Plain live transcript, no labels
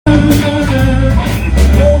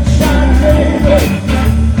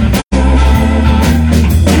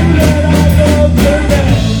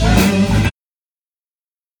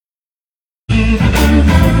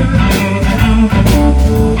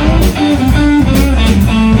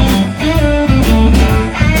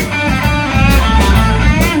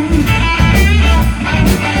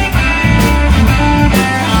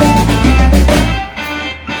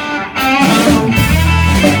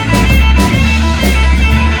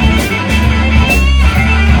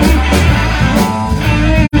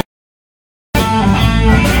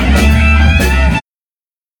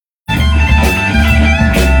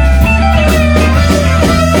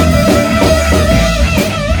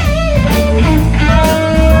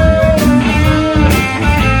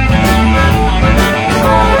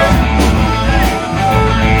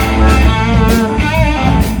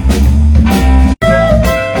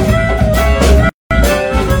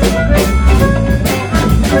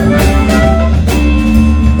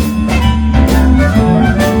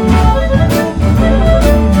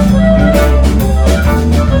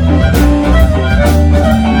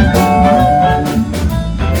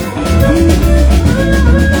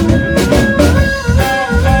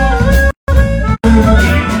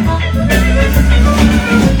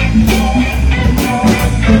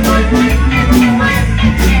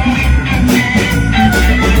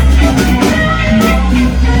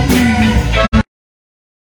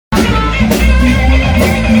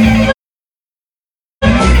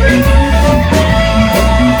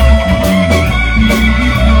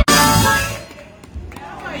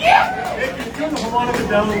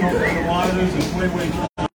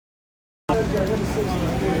My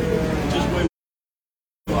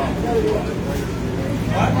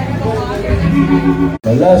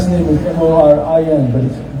last name is Morin, but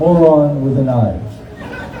it's Moron with an I.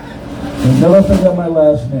 So never forget my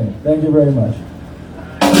last name. Thank you very much.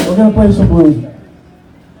 We're going to play some blues now.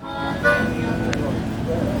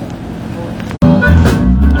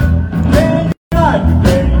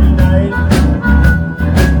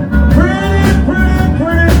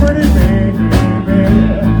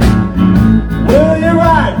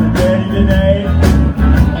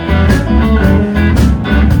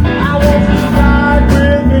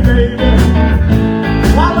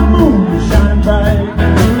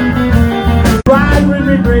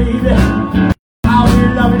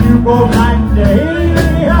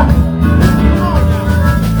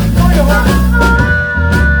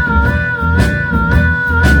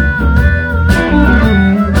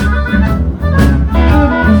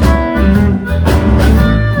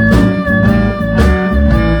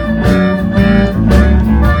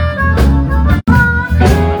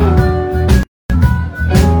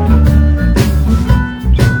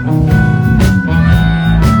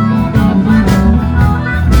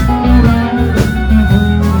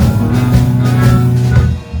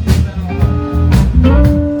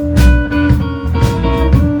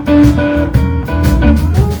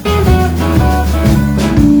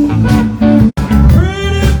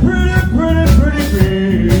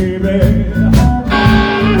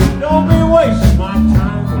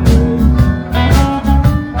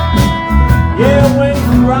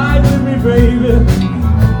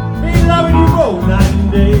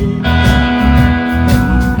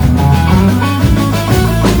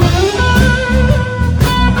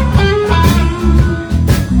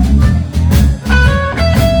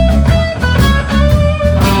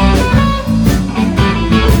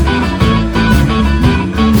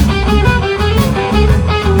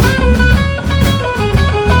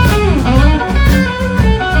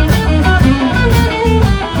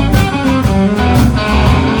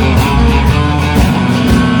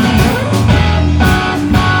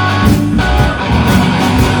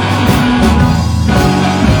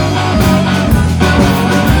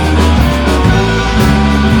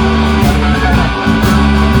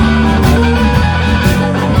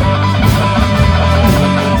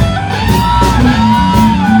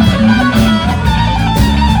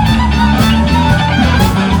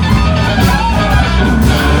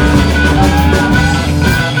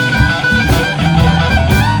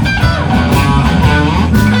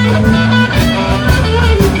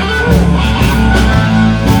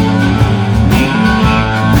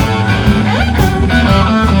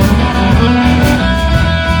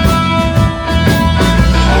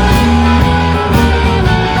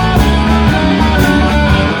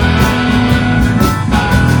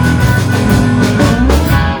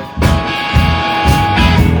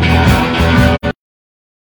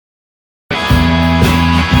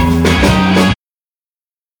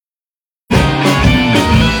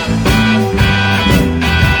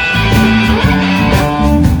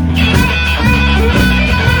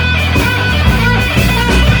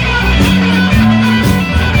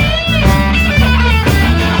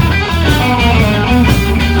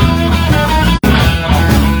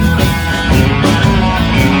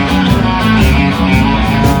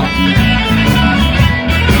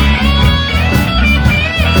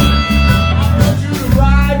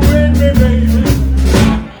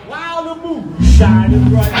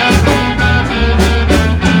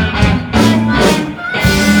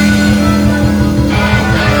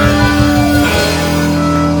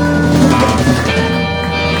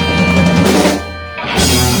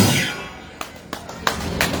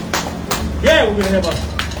 We're going to have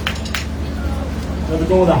another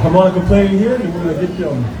go with a harmonica player here, and we're going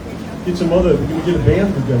to get some other, we're going to get a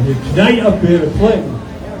band together here tonight up here to play.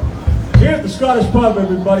 Here at the Scottish pub,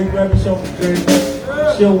 everybody, grab yourself a drink.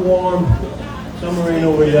 Still warm. Summer ain't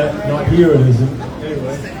over yet. Not here, it isn't.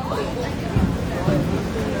 Anyway.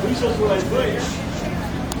 Please us what I play.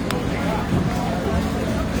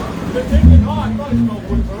 They're taking hot. I thought it smelled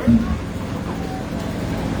good for it.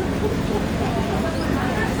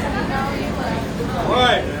 All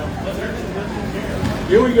right.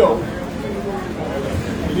 Here we go.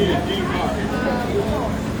 You need a deep heart.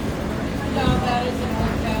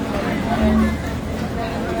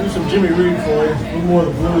 Do some Jimmy Reed for you. A little more of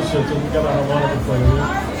the blues since we got a harmonica player here.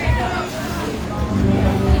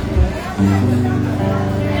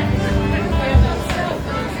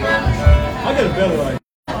 I got a better idea.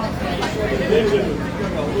 They've been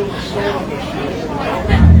a little soul on their shit.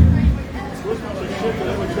 What's the shit that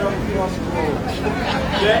ever traveled across the road?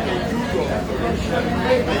 That and Google.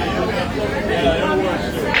 Yeah, that works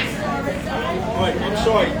too. right, I'm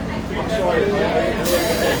sorry. I'm sorry.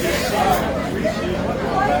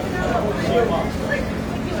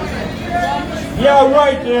 Yeah,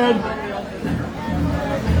 right, Dad.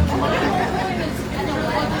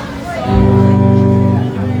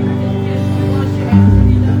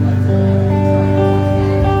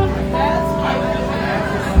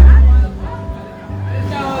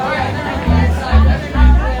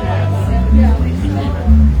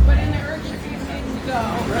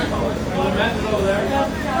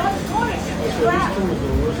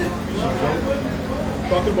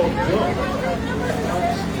 Talking about junk.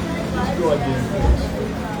 Let's go again, please.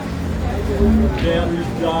 Dan's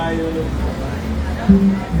dying.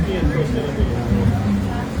 Can't trust anything anymore.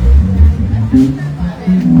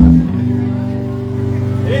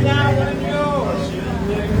 Hey, now, when you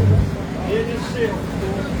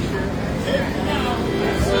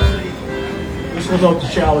this goes out to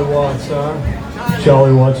Charlie Watts, huh?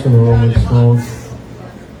 Charlie Watts from the Rolling Stones.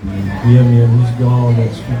 Yeah, man, he's gone.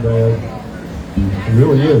 That's too bad. It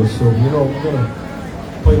really is. So, we're going to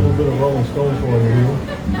play a little bit of Rolling Stones for you here.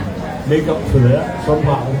 Make up for that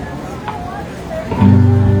somehow.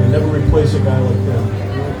 And never replace a guy like that.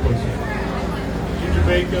 Never replace him. In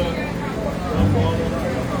Jamaica,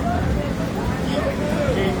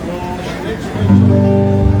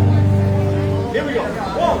 here we go.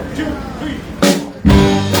 1, 2, 3.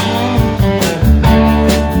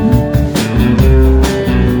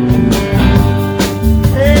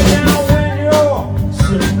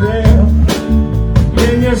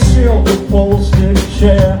 Upholstered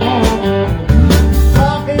chair,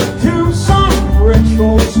 talking to some rich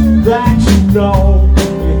folks that you know.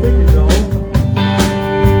 You think you know?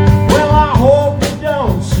 Well, I hope you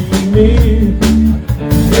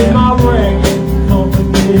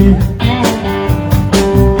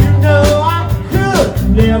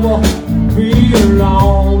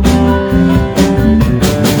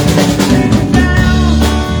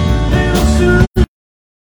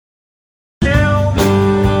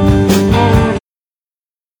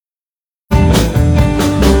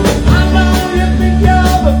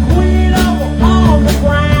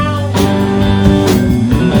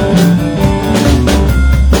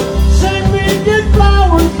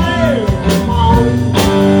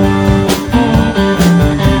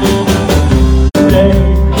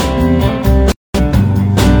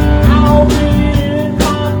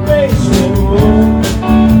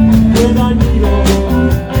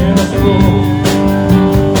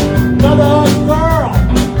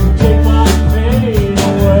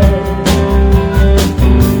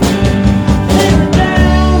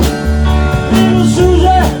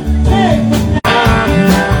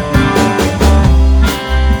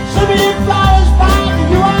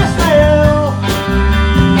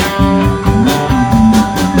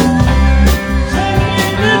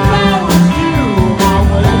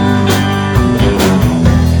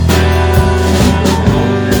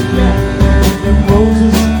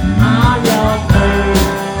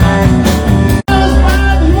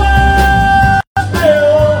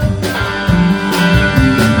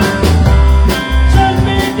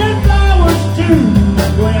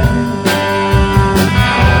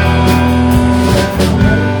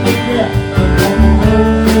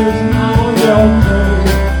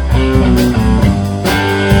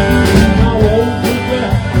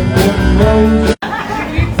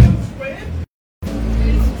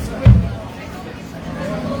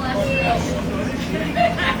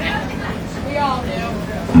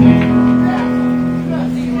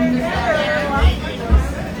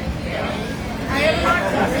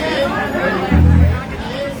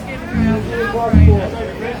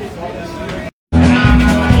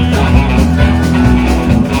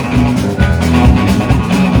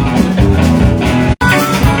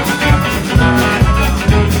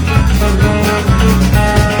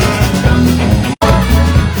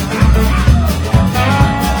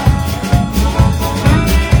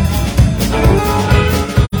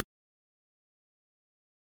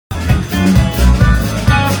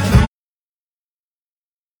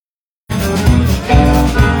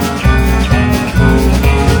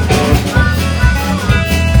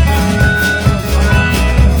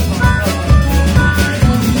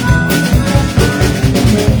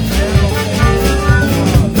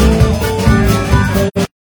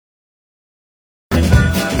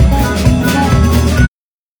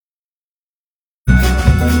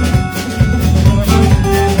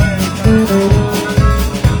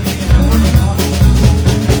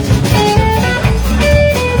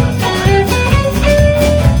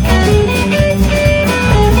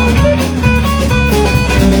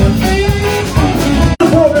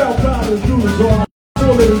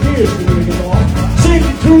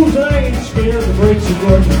here, the brakes are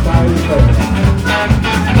good, and fire is cold.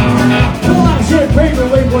 Pull out champagne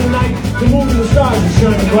late one night, the moon and the stars were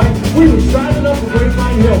shining bright. We were driving up a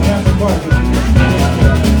Grapevine Hill past the parking.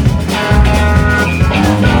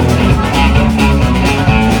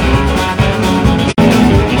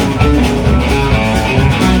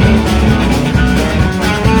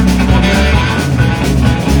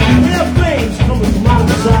 We have flames coming from out of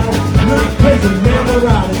the side. We're crazy, man, we're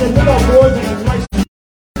out. I said, look out, boys, and the lights.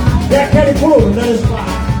 Yeah, Kenny Poole, and that is fine.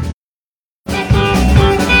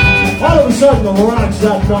 All of a sudden, the rock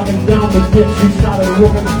started knocking down the ditch. She started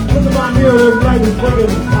whooping. Look at my mirror, everybody was bringing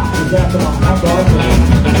the cops was after my hot dog.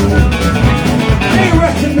 They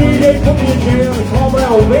arrested me, they put me in jail, and called my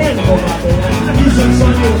old man to go out there. He said,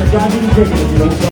 son, you're the guy who didn't take it if you don't